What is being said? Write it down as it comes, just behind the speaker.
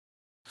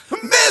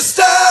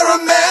Mr.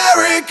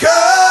 America,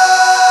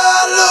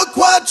 look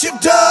what you've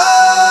done.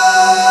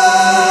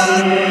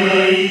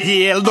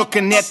 Yeah,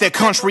 looking at the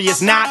country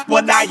is not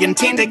what I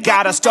intended.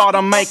 Gotta start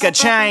to make a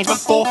change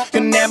before the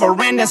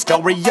never-ending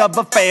story of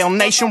a failed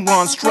nation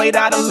runs straight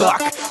out of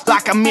luck.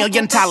 Like a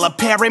million Tyler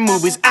Perry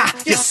movies,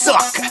 you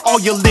suck. All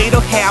your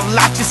little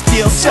have-life, you're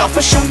still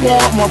selfish and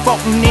want more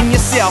voting in your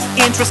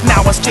self-interest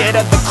now instead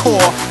of the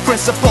core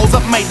principles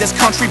that made this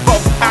country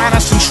both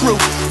honest and true.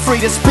 Free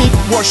to speak,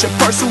 worship,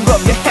 pursuit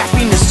of your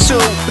happiness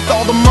too. With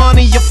all the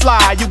money you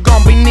fly, you're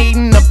gonna be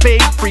needing a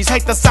big freeze.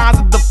 Hate the size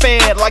of the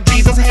Fed like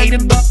Jesus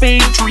hated the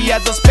fig tree.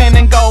 As the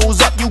spending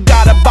goes up, you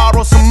gotta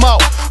borrow some more.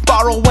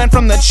 Borrowin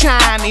from the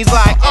Chinese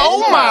like,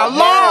 oh my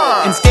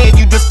lord. Instead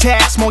you just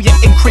tax more, you're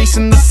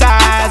increasing the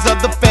size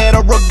of the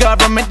federal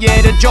government.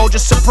 Yeah, the Georgia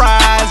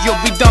surprise, you'll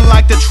be done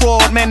like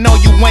Detroit. Man, no,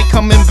 you ain't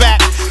coming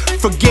back.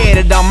 Forget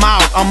it, I'm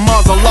out, I'm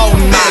muzzle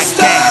loading my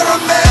Mr.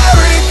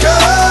 America,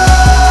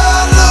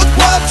 look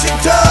what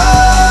you've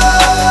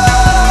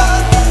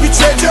done. You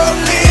trade your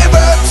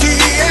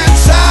liberty and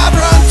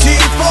sovereignty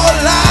for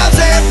lies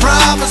and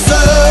promises.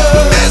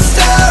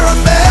 Mr.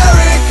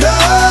 America,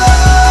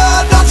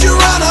 don't you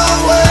run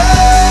away.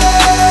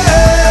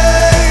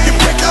 You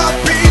pick up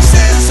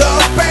pieces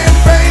up and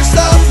face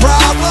the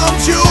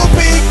problems, you'll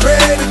be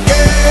great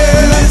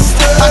again.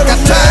 I got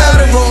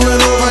tired of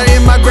rolling over in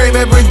my grave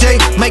every day,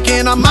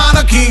 making a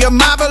monarchy of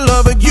my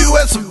beloved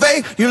US of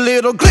A. Your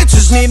little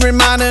glitches need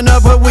reminding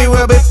of what we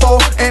were before,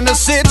 and the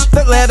sits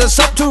that led us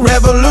up to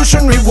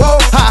revolutionary war.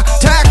 High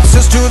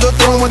taxes to the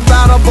throne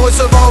without a voice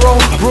of our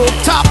own. Rule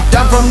top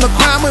down from the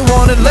crime we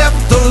wanted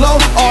left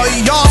alone. Oh,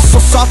 y'all so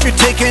soft, you're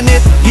taking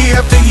it year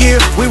after year.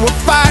 We were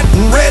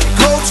fighting red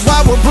coats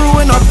while we're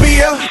brewing our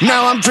beer.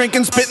 Now I'm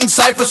drinking, spitting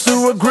ciphers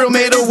through a grill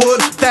made of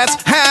wood. That's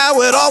how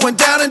it all went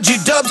down in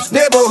G-Dub's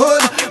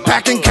neighborhood.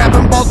 Packing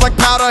cabin balls like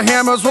powder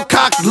hammers with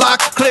cock,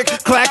 lock, click,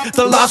 clack.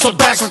 The loss of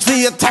backs like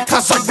the attack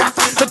us like that.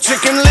 The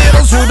chicken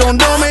littles who don't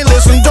know me,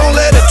 listen, don't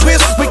let it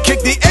twist. We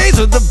kick the A's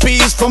of the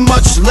B's for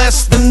much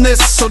less than this.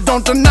 So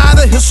don't deny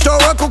the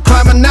historical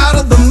climbing out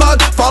of the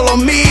mud. Follow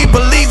me,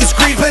 believe this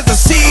creed, plant the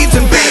seeds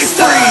and be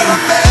free.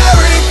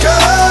 America,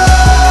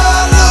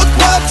 look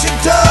what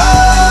you've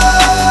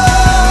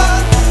done.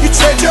 You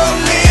trade your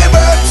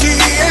liberty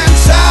and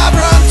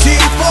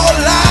sovereignty for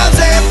lies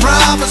and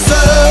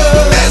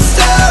promises.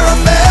 Mr.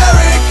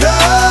 America,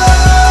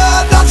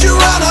 don't you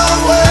run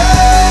away.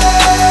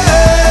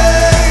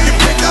 You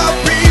pick up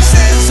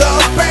pieces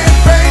up and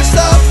face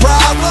the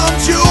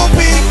problems, you'll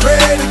be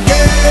great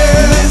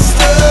again.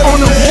 On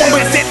the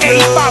woman it's at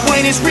 85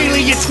 when it's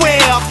really at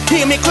 12.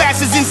 Hear me,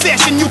 classes in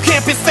session, you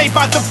can't be saved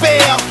by the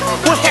bell.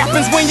 What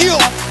happens when you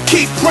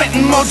keep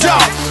printing more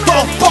dough?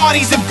 Both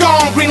parties have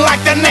gone green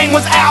like their name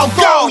was Al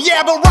Gore.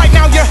 Yeah, but right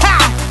now you're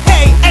high.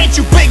 Hey, ain't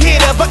you big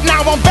hitter? But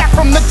now I'm back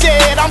from the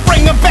dead. I'm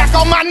bringing back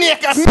all my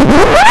knickers.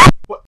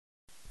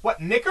 What,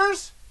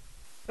 knickers?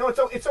 No, it's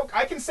okay.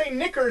 I can say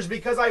knickers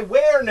because I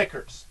wear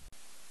knickers.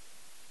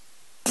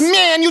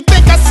 Man, you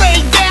think I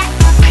say that?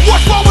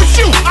 What's wrong with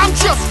you? I'm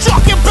just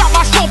talking about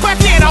my show back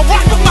then. I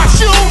rock with my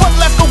shoe. But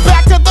let's go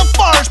back to the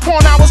first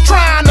point I was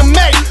trying to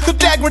make. The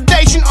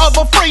degradation of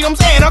our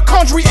freedoms and our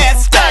country at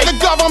stake. The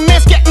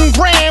government's getting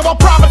grand while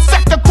private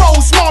sector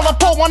grows smaller.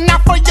 Pour one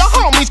out for your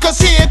homies,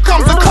 cause here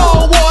comes the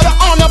cold water.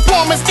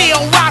 Unemployment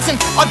still rising,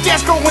 our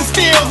debt's growing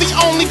still. The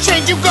only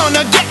change you're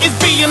gonna get is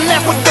being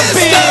left with the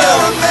bill.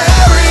 Mr.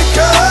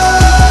 America,